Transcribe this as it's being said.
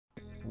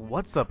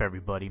What's up,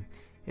 everybody?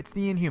 It's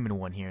the Inhuman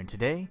one here, and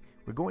today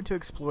we're going to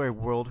explore a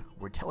world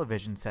where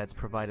television sets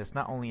provide us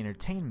not only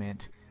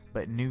entertainment,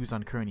 but news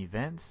on current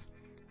events,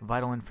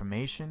 vital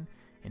information,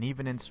 and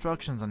even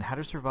instructions on how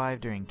to survive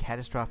during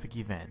catastrophic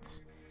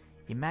events.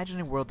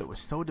 Imagine a world that was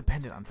so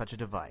dependent on such a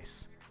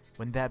device.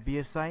 Wouldn't that be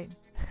a sight?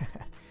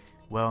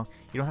 Well,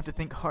 you don't have to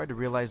think hard to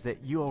realize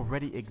that you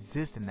already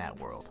exist in that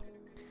world.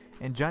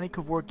 In Johnny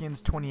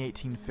Kevorkian's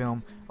 2018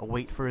 film,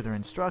 Await Further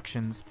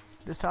Instructions,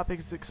 this topic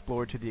is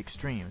explored to the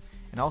extreme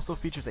and also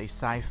features a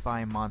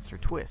sci-fi monster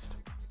twist.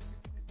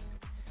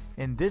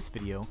 In this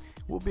video,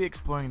 we'll be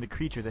exploring the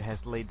creature that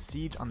has laid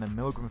siege on the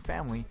Milgram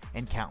family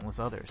and countless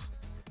others.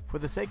 For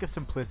the sake of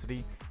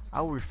simplicity,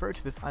 I will refer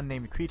to this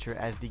unnamed creature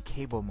as the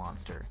Cable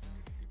Monster.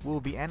 We will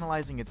be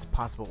analyzing its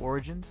possible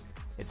origins,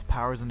 its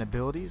powers and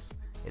abilities,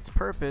 its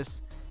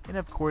purpose, and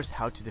of course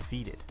how to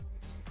defeat it.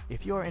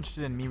 If you are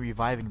interested in me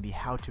reviving the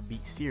How to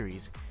Beat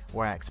series,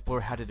 where I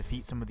explore how to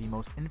defeat some of the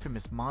most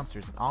infamous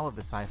monsters in all of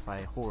the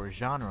sci-fi horror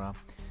genre,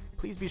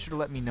 please be sure to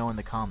let me know in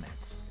the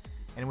comments.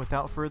 And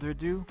without further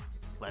ado,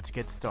 let's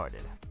get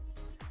started.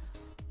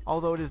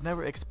 Although it is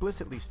never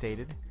explicitly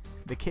stated,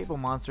 the Cable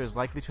Monster is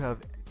likely to have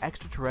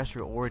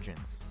extraterrestrial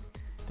origins.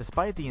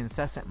 Despite the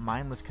incessant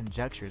mindless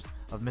conjectures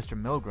of Mr.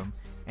 Milgram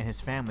and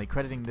his family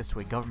crediting this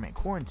to a government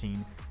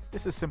quarantine,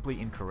 this is simply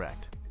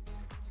incorrect.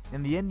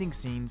 In the ending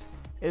scenes,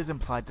 it is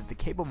implied that the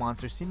Cable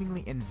Monster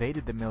seemingly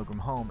invaded the Milgram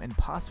home and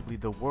possibly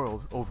the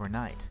world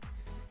overnight.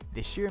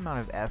 The sheer amount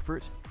of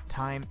effort,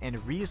 time,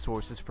 and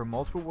resources for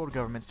multiple world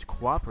governments to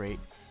cooperate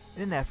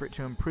in an effort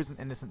to imprison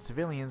innocent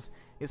civilians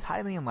is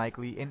highly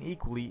unlikely and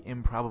equally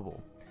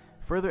improbable.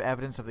 Further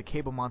evidence of the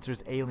Cable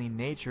Monster's alien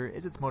nature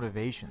is its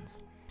motivations.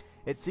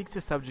 It seeks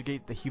to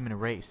subjugate the human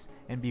race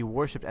and be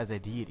worshipped as a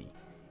deity.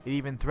 It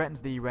even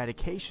threatens the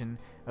eradication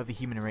of the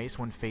human race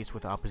when faced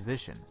with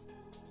opposition.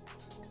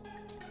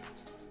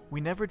 We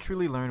never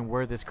truly learn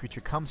where this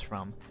creature comes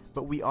from,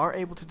 but we are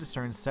able to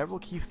discern several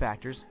key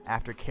factors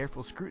after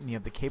careful scrutiny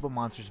of the Cable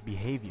Monster's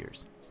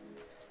behaviors.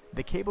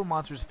 The Cable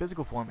Monster's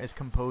physical form is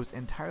composed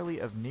entirely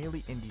of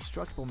nearly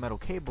indestructible metal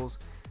cables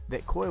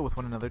that coil with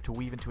one another to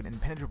weave into an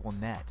impenetrable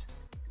net.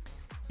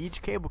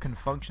 Each cable can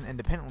function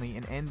independently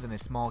and ends in a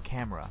small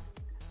camera,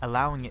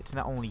 allowing it to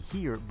not only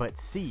hear but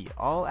see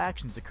all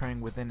actions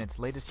occurring within its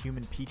latest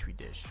human petri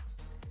dish.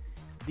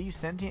 These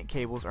sentient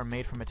cables are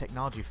made from a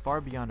technology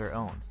far beyond our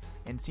own,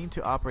 and seem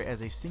to operate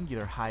as a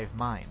singular hive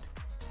mind.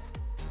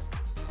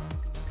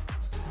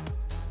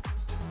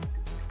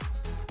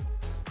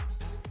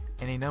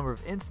 In a number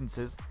of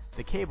instances,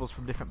 the cables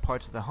from different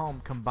parts of the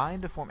home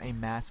combine to form a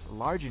mass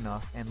large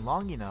enough and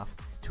long enough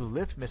to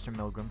lift Mr.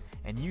 Milgram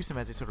and use him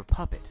as a sort of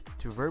puppet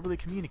to verbally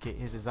communicate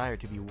his desire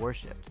to be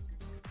worshipped.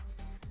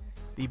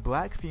 The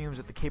black fumes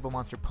that the Cable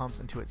Monster pumps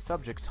into its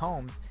subjects'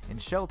 homes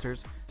and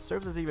shelters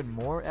serves as even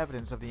more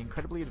evidence of the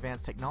incredibly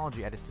advanced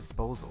technology at its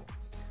disposal.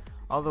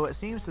 Although it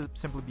seems to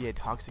simply be a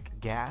toxic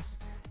gas,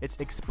 its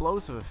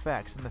explosive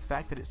effects and the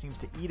fact that it seems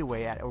to eat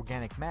away at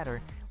organic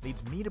matter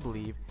leads me to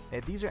believe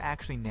that these are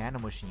actually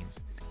nanomachines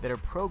that are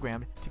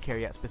programmed to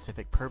carry out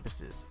specific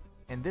purposes.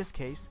 In this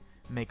case,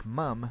 make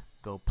mum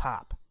go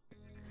pop.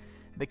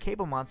 The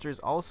Cable Monster is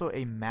also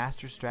a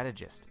master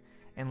strategist.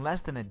 In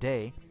less than a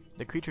day,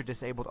 the creature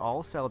disabled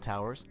all cell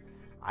towers,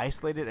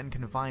 isolated and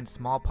confined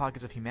small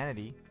pockets of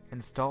humanity,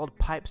 installed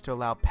pipes to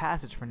allow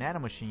passage for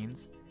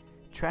nanomachines,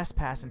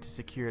 trespassed into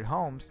secured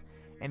homes,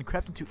 and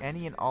crept into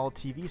any and all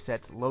TV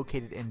sets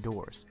located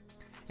indoors.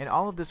 And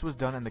all of this was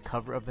done in the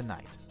cover of the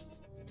night.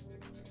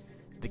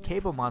 The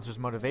Cable Monster's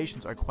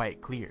motivations are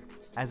quite clear,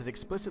 as it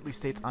explicitly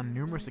states on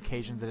numerous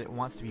occasions that it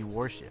wants to be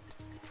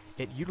worshipped.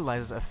 It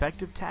utilizes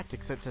effective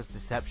tactics such as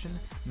deception,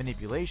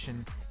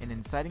 manipulation, and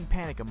inciting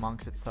panic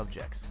amongst its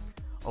subjects.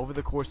 Over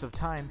the course of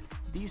time,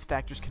 these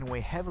factors can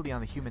weigh heavily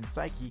on the human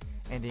psyche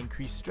and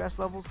increase stress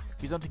levels,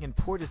 resulting in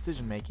poor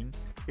decision-making,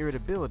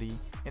 irritability,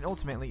 and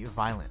ultimately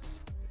violence.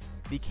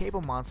 The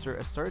Cable Monster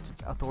asserts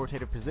its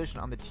authoritative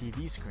position on the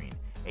TV screen,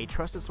 a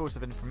trusted source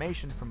of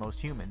information for most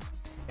humans,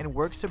 and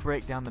works to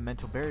break down the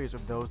mental barriers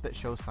of those that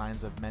show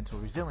signs of mental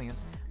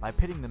resilience by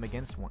pitting them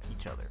against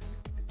each other.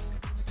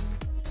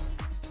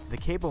 The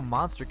Cable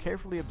Monster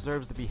carefully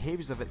observes the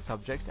behaviors of its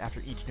subjects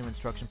after each new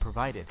instruction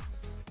provided.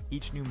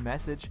 Each new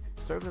message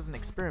serves as an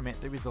experiment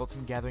that results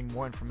in gathering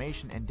more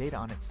information and data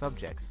on its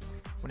subjects.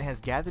 When it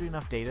has gathered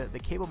enough data, the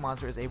Cable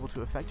Monster is able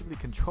to effectively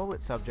control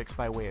its subjects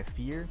by way of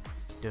fear,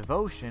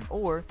 devotion,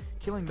 or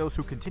killing those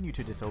who continue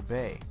to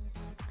disobey.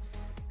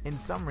 In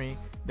summary,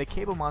 the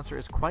Cable Monster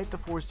is quite the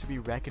force to be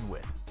reckoned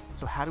with.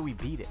 So how do we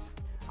beat it?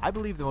 I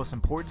believe the most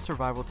important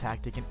survival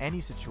tactic in any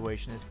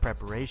situation is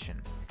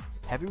preparation.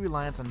 Heavy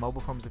reliance on mobile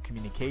forms of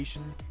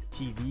communication,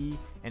 TV,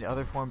 and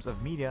other forms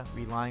of media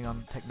relying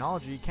on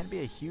technology can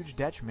be a huge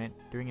detriment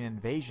during an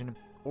invasion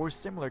or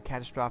similar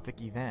catastrophic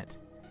event.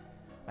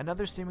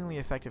 Another seemingly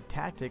effective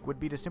tactic would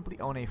be to simply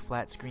own a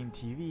flat-screen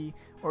TV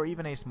or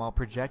even a small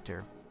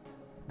projector.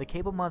 The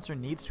Cable Monster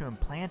needs to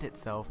implant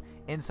itself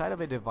inside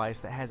of a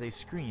device that has a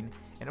screen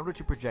in order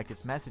to project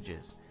its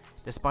messages.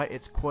 Despite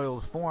its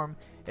coiled form,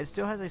 it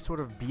still has a sort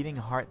of beating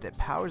heart that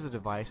powers the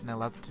device and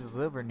allows it to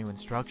deliver new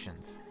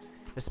instructions.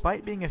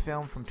 Despite being a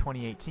film from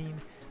 2018,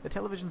 the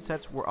television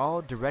sets were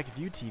all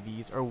direct-view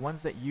TVs or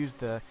ones that used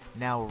the,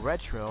 now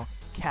retro,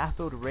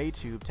 cathode ray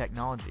tube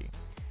technology.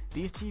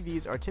 These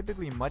TVs are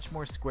typically much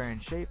more square in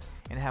shape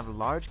and have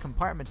large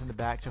compartments in the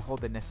back to hold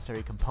the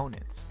necessary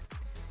components.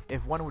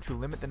 If one were to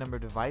limit the number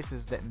of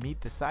devices that meet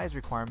the size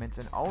requirements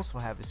and also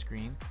have a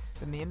screen,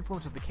 then the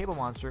influence of the cable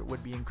monster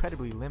would be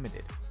incredibly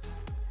limited.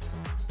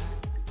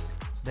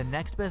 The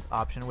next best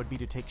option would be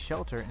to take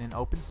shelter in an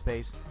open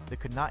space that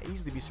could not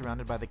easily be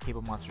surrounded by the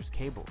cable monster's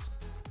cables.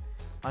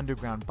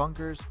 Underground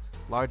bunkers,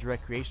 large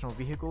recreational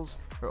vehicles,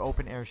 or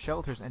open-air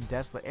shelters and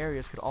desolate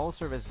areas could all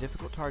serve as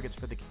difficult targets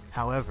for the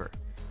However,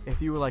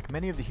 if you were like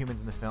many of the humans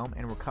in the film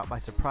and were caught by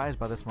surprise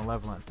by this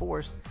malevolent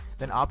force,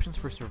 then options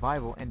for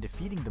survival and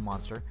defeating the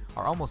monster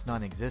are almost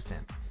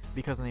non-existent,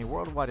 because in a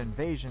worldwide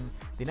invasion,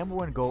 the number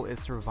one goal is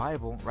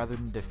survival rather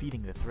than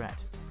defeating the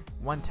threat.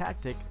 One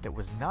tactic that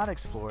was not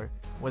explored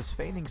was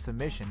feigning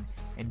submission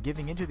and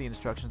giving into the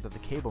instructions of the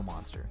cable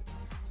monster.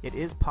 It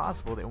is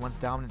possible that once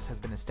dominance has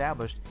been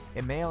established,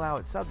 it may allow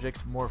its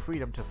subjects more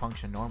freedom to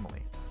function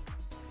normally.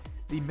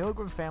 The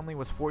Milgram family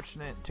was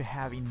fortunate to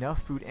have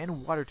enough food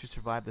and water to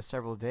survive the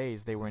several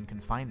days they were in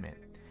confinement,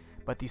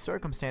 but the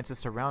circumstances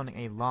surrounding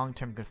a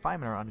long-term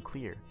confinement are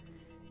unclear.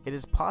 It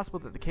is possible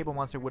that the cable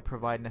monster would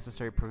provide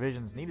necessary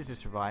provisions needed to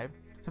survive,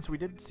 since we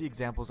did see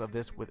examples of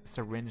this with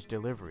syringe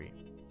delivery.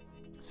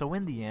 So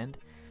in the end,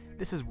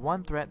 this is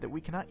one threat that we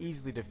cannot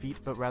easily defeat,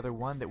 but rather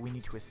one that we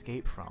need to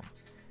escape from.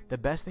 The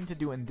best thing to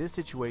do in this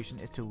situation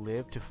is to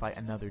live to fight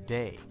another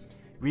day,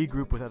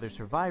 regroup with other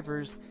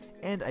survivors,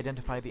 and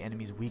identify the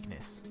enemy's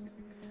weakness.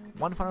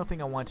 One final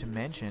thing I want to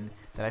mention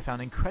that I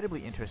found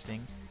incredibly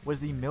interesting was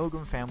the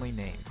Milgram family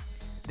name.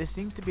 This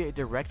seems to be a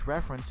direct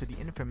reference to the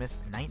infamous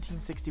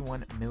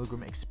 1961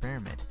 Milgram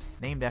experiment,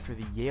 named after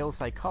the Yale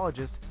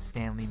psychologist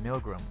Stanley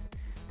Milgram.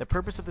 The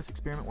purpose of this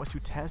experiment was to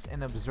test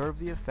and observe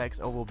the effects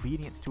of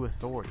obedience to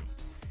authority.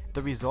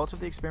 The results of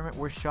the experiment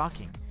were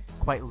shocking,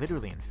 quite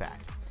literally in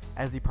fact,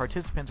 as the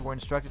participants were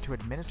instructed to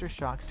administer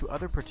shocks to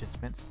other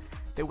participants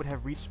that would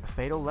have reached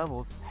fatal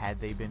levels had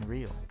they been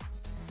real.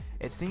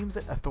 It seems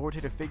that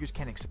authoritative figures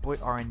can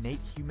exploit our innate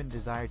human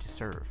desire to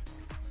serve.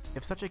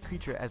 If such a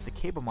creature as the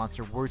cable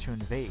monster were to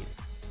invade,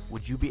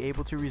 would you be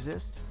able to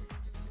resist?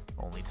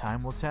 Only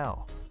time will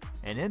tell.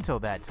 And until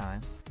that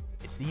time,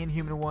 it's the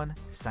Inhuman One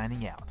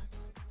signing out.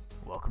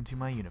 Welcome to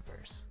my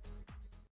universe.